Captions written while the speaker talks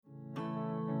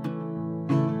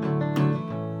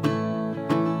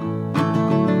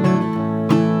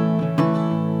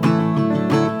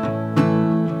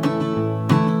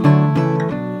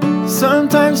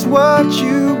Sometimes what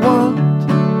you want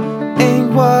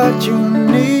ain't what you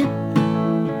need.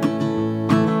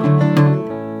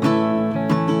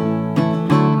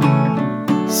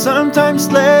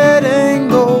 Sometimes letting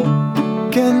go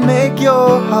can make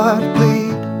your heart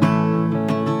bleed.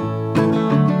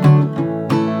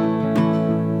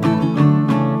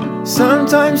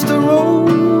 Sometimes the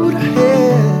road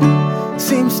ahead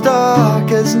seems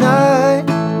dark as night.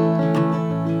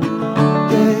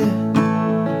 Yeah.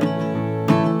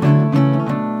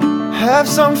 Have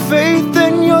some faith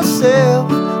in yourself,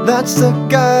 that's the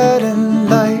guiding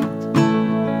light.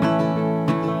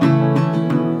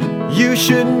 You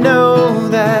should know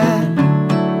that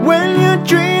when your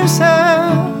dreams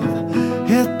have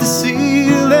hit the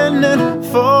ceiling and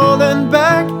fallen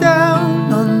back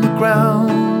down on the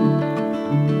ground,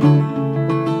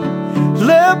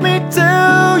 let me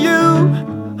tell you,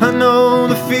 I know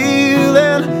the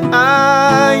feeling.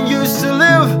 I used to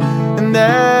live in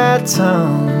that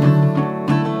town.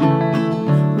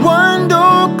 One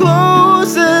door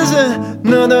closes,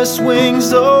 another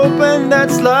swings open.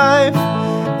 That's life,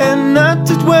 and not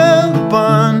to dwell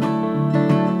upon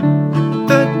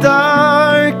the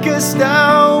darkest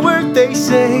hour, they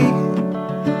say,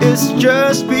 is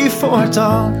just before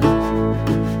dawn.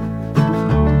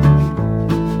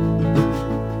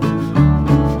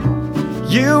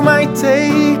 You might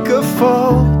take a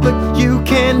fall, but you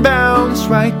can bounce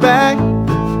right back.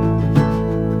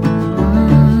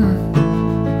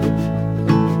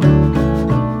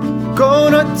 Go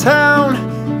to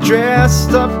town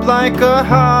dressed up like a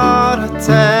heart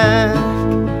attack,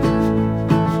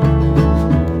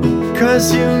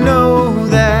 'cause you know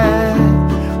that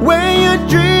when your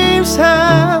dreams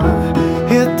have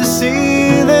hit the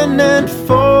ceiling and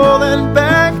fallen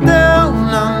back down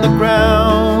on the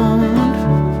ground,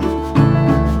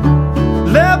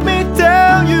 let me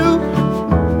tell you,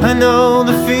 I know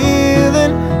the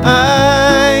feeling.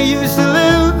 I used to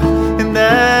live in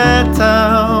that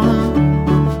town.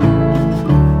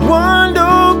 One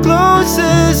door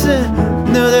closes,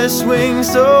 another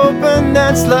swings open.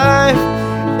 That's life,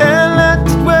 and let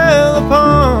to dwell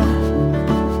upon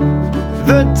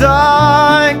the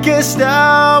darkest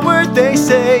hour, they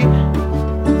say,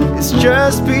 is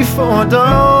just before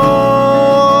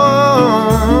dawn.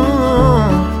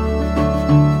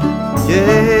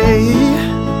 Yeah.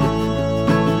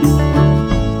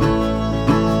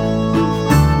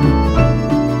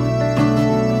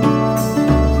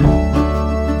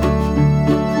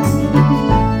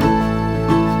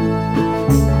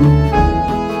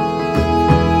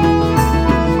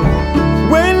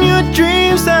 When your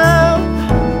dreams have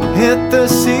hit the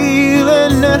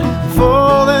ceiling and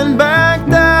fallen back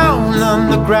down on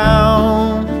the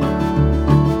ground,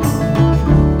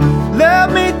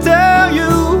 let me tell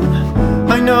you,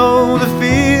 I know the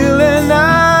feeling.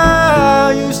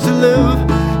 I used to live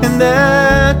in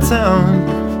that town.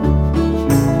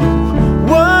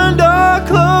 One door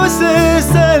closes,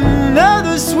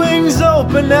 another swings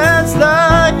open. That's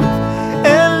life,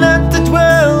 and let to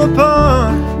dwell upon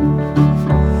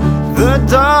the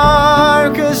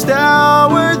darkest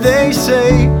hour, they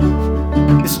say,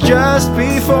 is just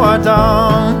before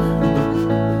dawn.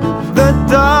 The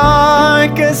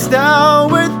darkest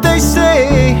hour, they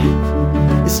say,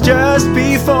 is just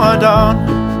before dawn.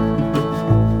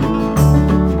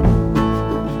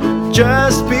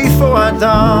 Just before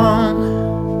dawn.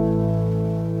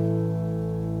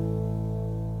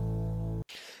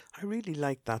 I really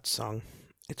like that song.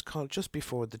 It's called Just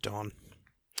Before the Dawn.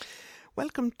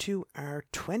 Welcome to our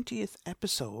 20th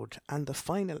episode and the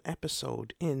final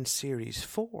episode in Series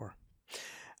 4.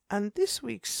 And this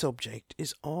week's subject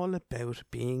is all about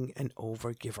being an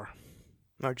overgiver,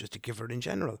 or just a giver in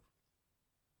general.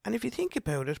 And if you think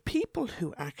about it, people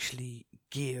who actually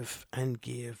give and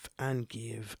give and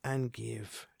give and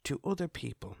give to other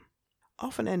people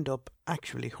often end up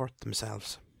actually hurt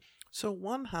themselves. So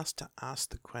one has to ask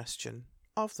the question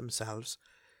of themselves,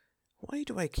 why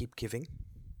do I keep giving?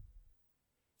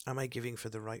 Am I giving for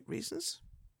the right reasons?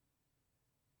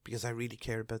 Because I really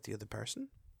care about the other person?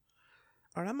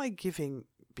 Or am I giving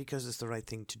because it's the right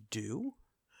thing to do?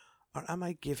 Or am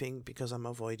I giving because I'm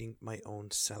avoiding my own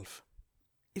self?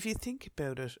 If you think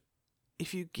about it,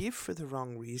 if you give for the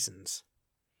wrong reasons,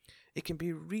 it can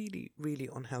be really, really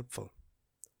unhelpful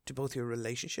to both your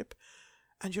relationship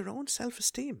and your own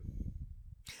self-esteem.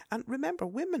 And remember,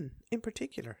 women in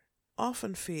particular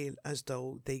often feel as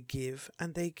though they give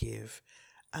and they give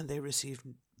and they receive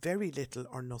very little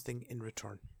or nothing in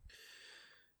return.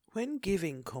 When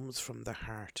giving comes from the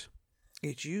heart,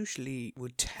 it usually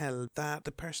would tell that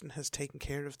the person has taken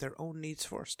care of their own needs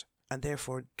first and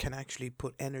therefore can actually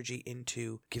put energy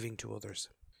into giving to others.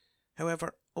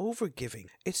 However, overgiving,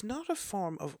 it's not a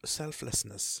form of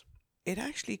selflessness. It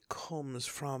actually comes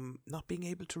from not being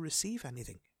able to receive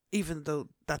anything, even though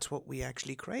that's what we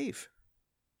actually crave.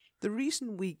 The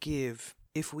reason we give,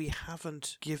 if we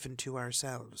haven't given to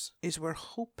ourselves, is we're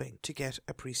hoping to get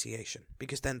appreciation,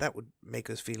 because then that would make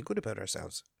us feel good about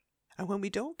ourselves. And when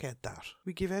we don't get that,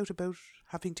 we give out about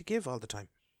having to give all the time.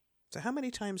 So how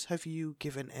many times have you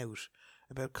given out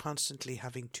about constantly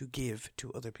having to give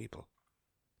to other people?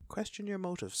 Question your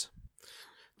motives.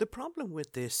 The problem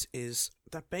with this is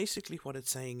that basically what it's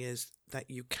saying is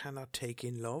that you cannot take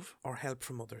in love or help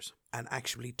from others and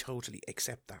actually totally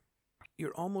accept that.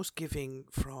 You're almost giving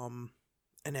from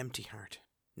an empty heart.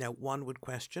 Now, one would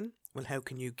question, well, how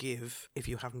can you give if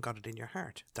you haven't got it in your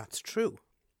heart? That's true.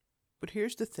 But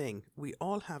here's the thing, we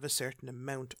all have a certain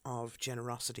amount of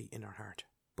generosity in our heart.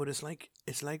 But it's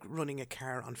like running a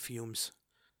car on fumes.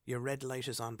 Your red light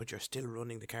is on, but you're still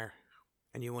running the car.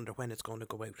 And you wonder when it's going to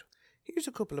go out. Here's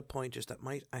a couple of pointers that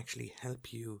might actually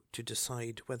help you to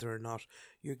decide whether or not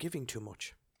you're giving too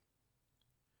much.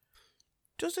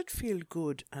 Does it feel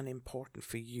good and important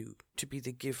for you to be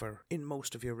the giver in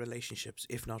most of your relationships,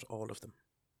 if not all of them?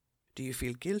 Do you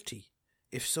feel guilty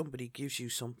if somebody gives you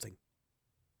something?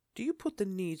 Do you put the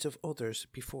needs of others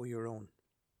before your own?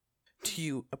 Do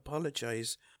you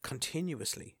apologize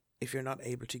continuously if you're not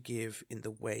able to give in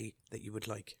the way that you would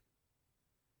like?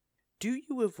 Do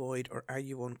you avoid or are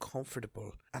you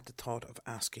uncomfortable at the thought of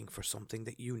asking for something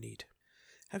that you need?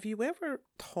 Have you ever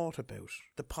thought about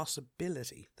the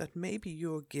possibility that maybe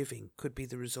your giving could be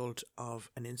the result of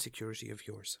an insecurity of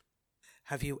yours?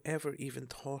 Have you ever even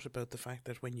thought about the fact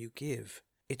that when you give,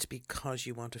 it's because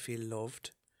you want to feel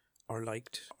loved or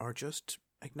liked or just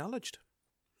acknowledged?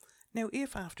 Now,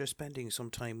 if after spending some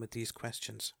time with these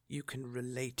questions, you can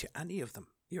relate to any of them,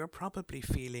 you're probably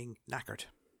feeling knackered.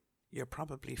 You're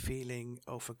probably feeling,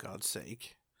 oh, for God's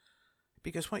sake.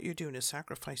 Because what you're doing is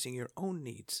sacrificing your own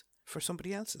needs for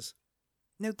somebody else's.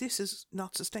 Now, this is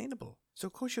not sustainable. So,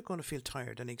 of course, you're going to feel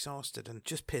tired and exhausted and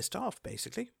just pissed off,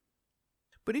 basically.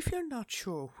 But if you're not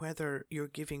sure whether you're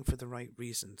giving for the right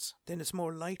reasons, then it's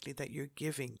more likely that your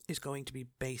giving is going to be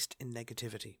based in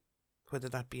negativity, whether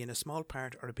that be in a small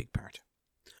part or a big part.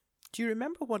 Do you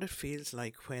remember what it feels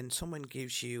like when someone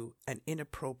gives you an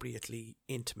inappropriately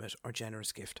intimate or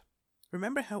generous gift?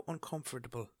 Remember how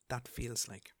uncomfortable that feels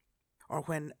like? Or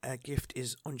when a gift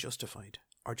is unjustified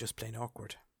or just plain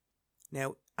awkward.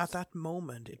 Now, at that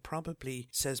moment, it probably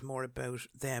says more about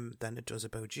them than it does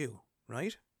about you,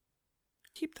 right?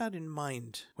 Keep that in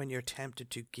mind when you're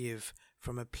tempted to give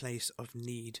from a place of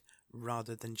need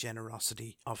rather than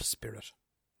generosity of spirit.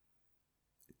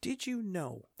 Did you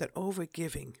know that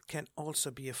overgiving can also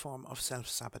be a form of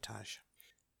self-sabotage?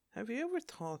 Have you ever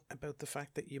thought about the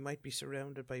fact that you might be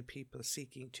surrounded by people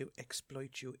seeking to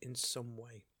exploit you in some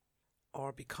way?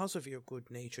 Or because of your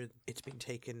good nature, it's been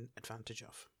taken advantage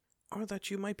of? Or that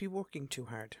you might be working too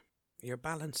hard? Your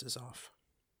balance is off.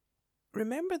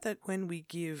 Remember that when we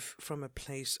give from a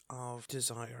place of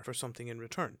desire for something in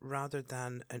return, rather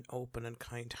than an open and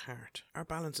kind heart, our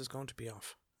balance is going to be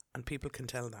off, and people can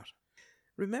tell that.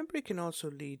 Remember, it can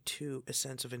also lead to a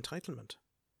sense of entitlement.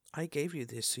 I gave you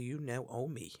this, so you now owe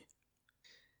me.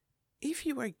 If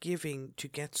you are giving to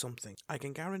get something, I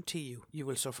can guarantee you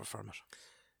will suffer from it.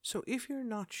 So if you're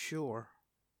not sure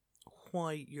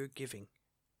why you're giving,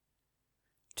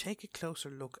 take a closer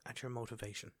look at your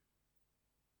motivation.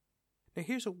 Now,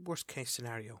 here's a worst case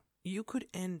scenario. You could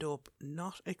end up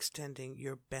not extending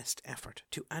your best effort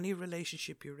to any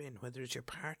relationship you're in, whether it's your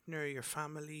partner, your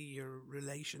family, your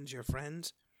relations, your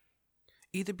friends,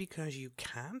 either because you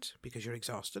can't, because you're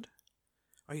exhausted,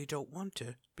 or you don't want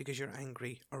to, because you're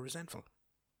angry or resentful.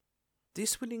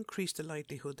 This will increase the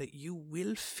likelihood that you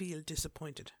will feel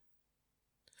disappointed.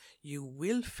 You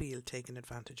will feel taken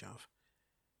advantage of,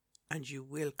 and you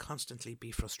will constantly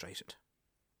be frustrated.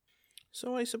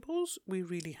 So I suppose we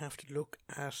really have to look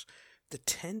at the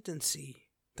tendency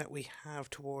that we have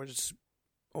towards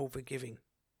overgiving,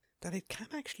 that it can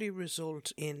actually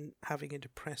result in having a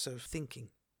depressive thinking.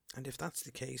 And if that's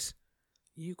the case,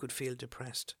 you could feel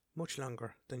depressed much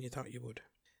longer than you thought you would.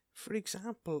 For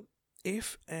example,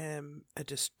 if a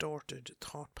distorted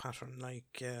thought pattern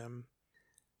like,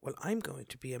 well, I'm going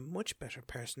to be a much better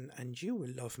person and you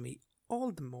will love me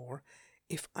all the more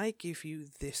if I give you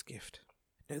this gift.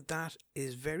 Now that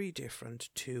is very different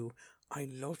to I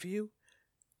love you,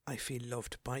 I feel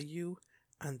loved by you,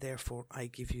 and therefore I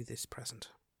give you this present.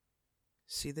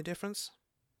 See the difference?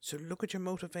 So look at your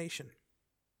motivation.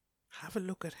 Have a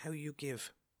look at how you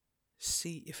give.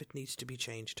 See if it needs to be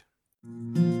changed.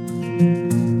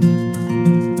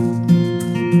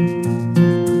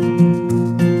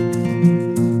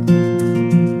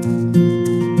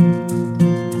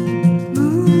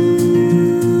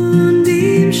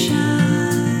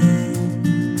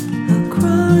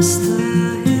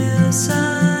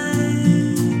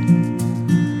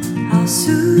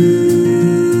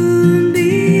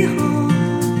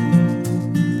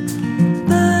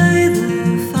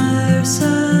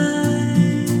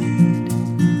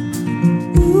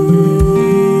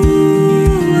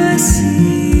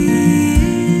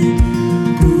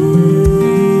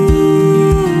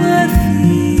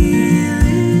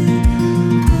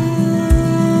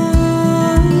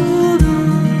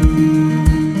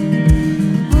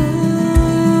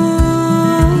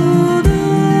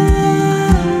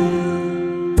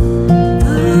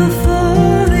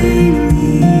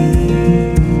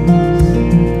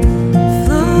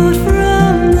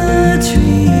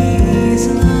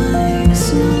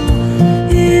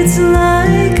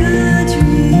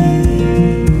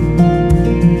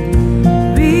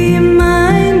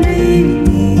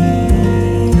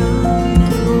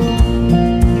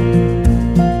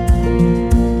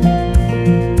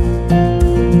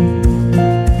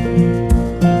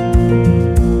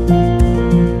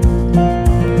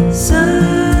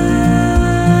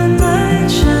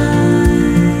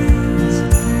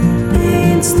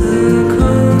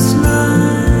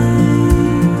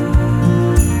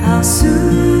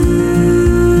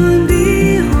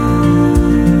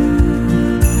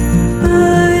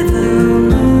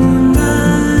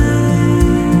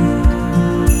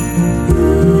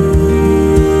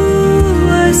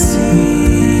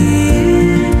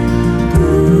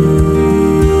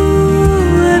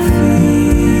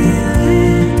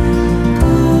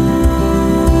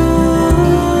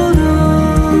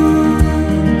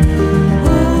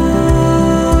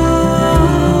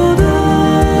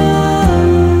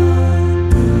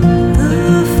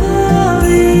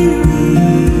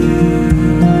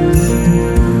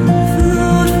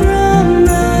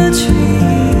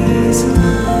 trees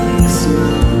like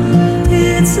snow.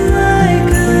 It's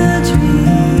like a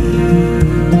dream,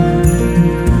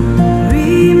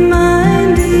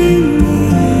 reminding me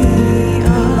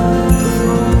of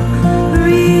home,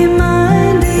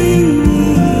 reminding me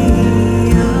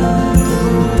of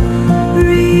home,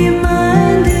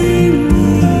 reminding me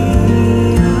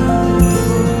of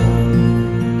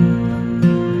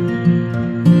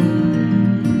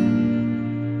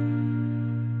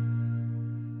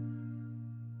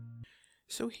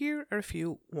So here are a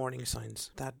few warning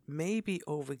signs that maybe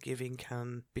overgiving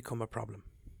can become a problem.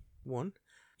 1.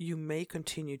 You may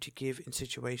continue to give in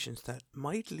situations that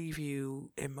might leave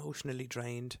you emotionally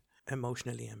drained,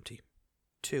 emotionally empty.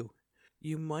 2.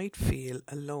 You might feel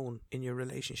alone in your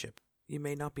relationship. You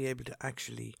may not be able to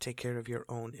actually take care of your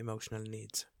own emotional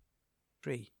needs.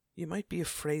 3. You might be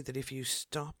afraid that if you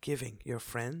stop giving, your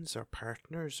friends or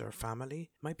partners or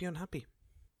family might be unhappy.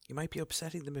 You might be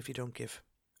upsetting them if you don't give.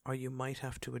 Or you might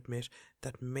have to admit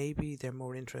that maybe they're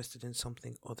more interested in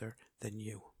something other than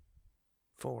you.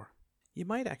 4. You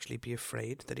might actually be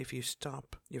afraid that if you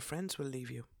stop, your friends will leave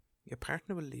you, your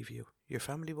partner will leave you, your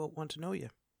family won't want to know you.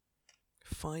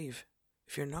 5.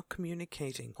 If you're not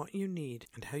communicating what you need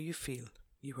and how you feel,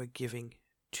 you are giving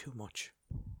too much.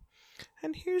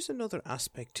 And here's another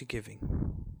aspect to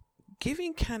giving.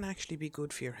 Giving can actually be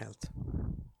good for your health.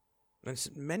 And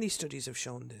many studies have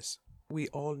shown this. We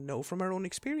all know from our own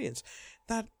experience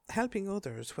that helping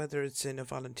others, whether it's in a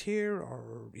volunteer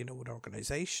or, with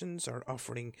organisations or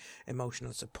offering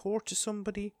emotional support to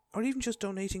somebody or even just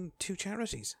donating to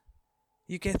charities,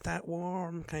 you get that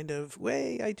warm kind of,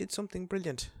 way, I did something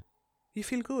brilliant. You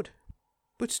feel good.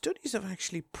 But studies have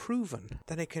actually proven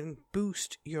that it can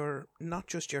boost not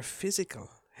just your physical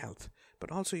health,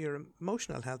 but also your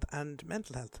emotional health and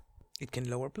mental health. It can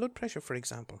lower blood pressure, for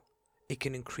example. It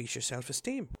can increase your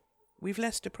self-esteem. We've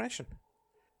less depression.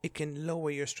 It can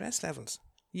lower your stress levels.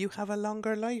 You have a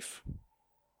longer life.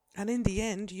 And in the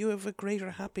end, you have a greater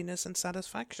happiness and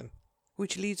satisfaction,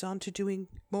 which leads on to doing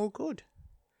more good.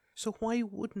 So why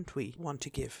wouldn't we want to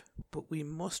give? But we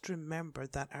must remember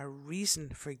that our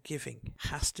reason for giving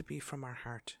has to be from our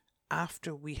heart,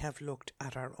 after we have looked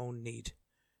at our own need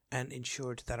and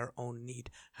ensured that our own need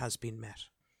has been met.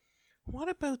 What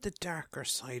about the darker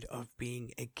side of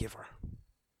being a giver?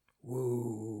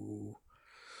 Whoa,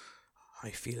 I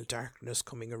feel darkness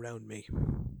coming around me.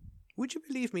 Would you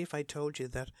believe me if I told you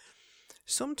that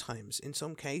sometimes, in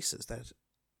some cases, that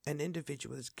an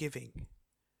individual's giving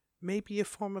may be a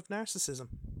form of narcissism?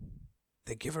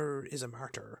 The giver is a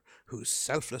martyr whose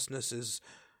selflessness is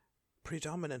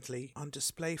predominantly on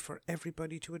display for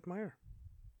everybody to admire.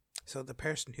 So the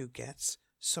person who gets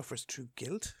suffers through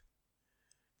guilt.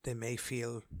 They may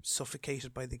feel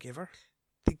suffocated by the giver.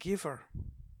 The giver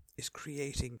is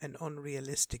creating an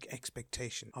unrealistic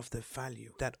expectation of the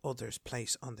value that others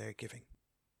place on their giving.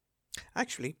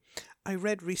 Actually, I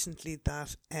read recently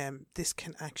that this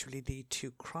can actually lead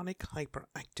to chronic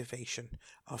hyperactivation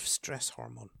of stress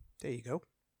hormone. There you go.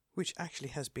 Which actually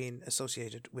has been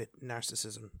associated with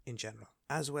narcissism in general,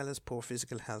 as well as poor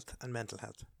physical health and mental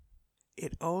health.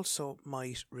 It also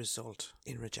might result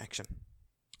in rejection.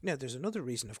 Now, there's another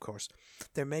reason, of course.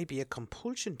 There may be a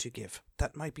compulsion to give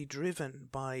that might be driven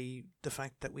by the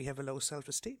fact that we have a low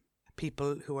self-esteem.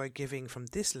 People who are giving from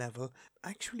this level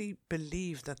actually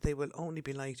believe that they will only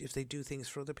be liked if they do things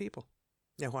for other people.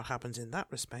 Now, what happens in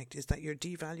that respect is that you're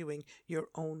devaluing your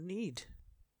own need.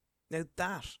 Now,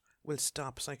 that will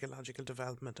stop psychological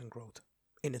development and growth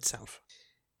in itself.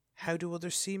 How do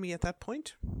others see me at that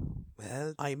point?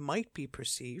 Well, I might be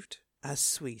perceived as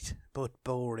sweet but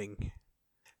boring.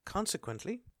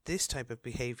 Consequently, this type of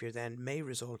behaviour then may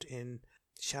result in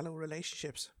shallow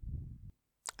relationships.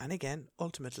 And again,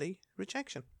 ultimately,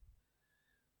 rejection.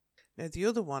 Now, the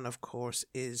other one, of course,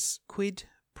 is quid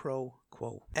pro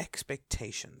quo.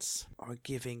 Expectations, or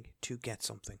giving to get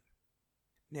something.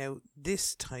 Now,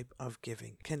 this type of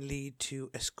giving can lead to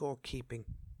a scorekeeping,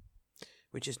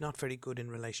 which is not very good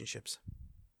in relationships.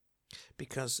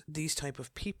 Because these type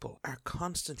of people are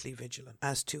constantly vigilant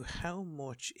as to how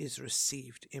much is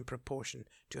received in proportion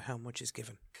to how much is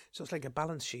given. So it's like a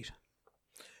balance sheet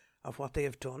of what they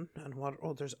have done and what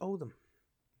others owe them.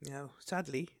 Now,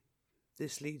 sadly,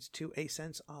 this leads to a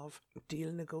sense of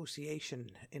deal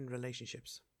negotiation in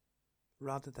relationships,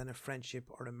 rather than a friendship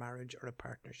or a marriage or a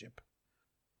partnership.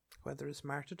 Whether it's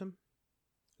martyrdom,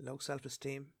 low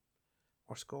self-esteem,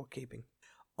 or scorekeeping,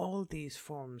 all these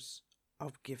forms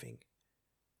of giving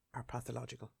are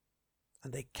pathological,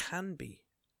 and they can be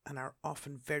and are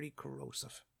often very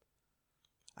corrosive,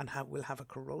 and will have a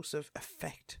corrosive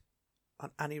effect on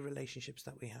any relationships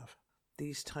that we have.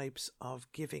 these types of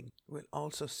giving will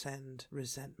also send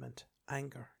resentment,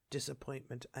 anger,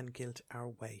 disappointment and guilt our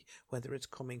way, whether it's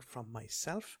coming from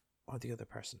myself or the other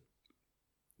person.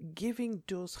 Giving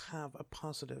does have a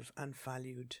positive and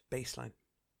valued baseline,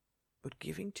 but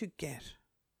giving to get,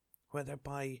 whether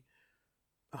by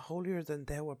a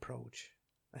holier-than-thou approach,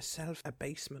 a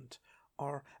self-abasement,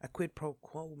 or a quid pro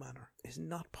quo manner, is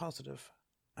not positive,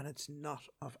 and it's not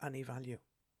of any value.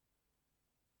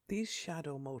 These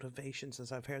shadow motivations,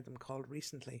 as I've heard them called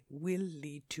recently, will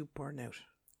lead to burnout.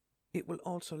 It will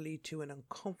also lead to an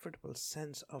uncomfortable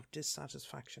sense of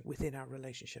dissatisfaction within our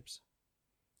relationships.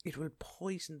 It will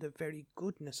poison the very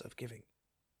goodness of giving.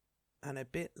 And a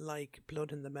bit like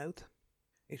blood in the mouth,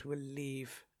 it will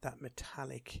leave that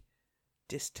metallic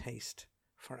distaste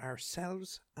for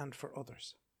ourselves and for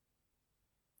others.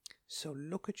 So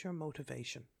look at your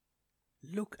motivation.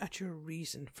 Look at your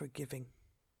reason for giving.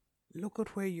 Look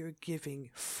at where you're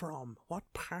giving from. What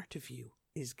part of you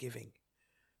is giving?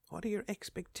 What are your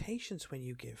expectations when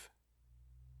you give?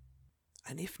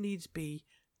 And if needs be,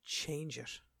 change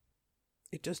it.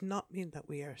 It does not mean that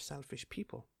we are selfish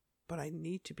people, but I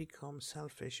need to become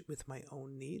selfish with my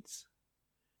own needs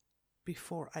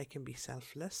before I can be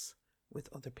selfless with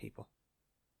other people.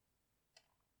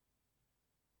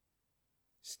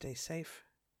 Stay safe.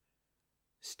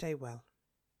 Stay well.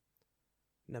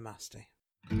 Namaste.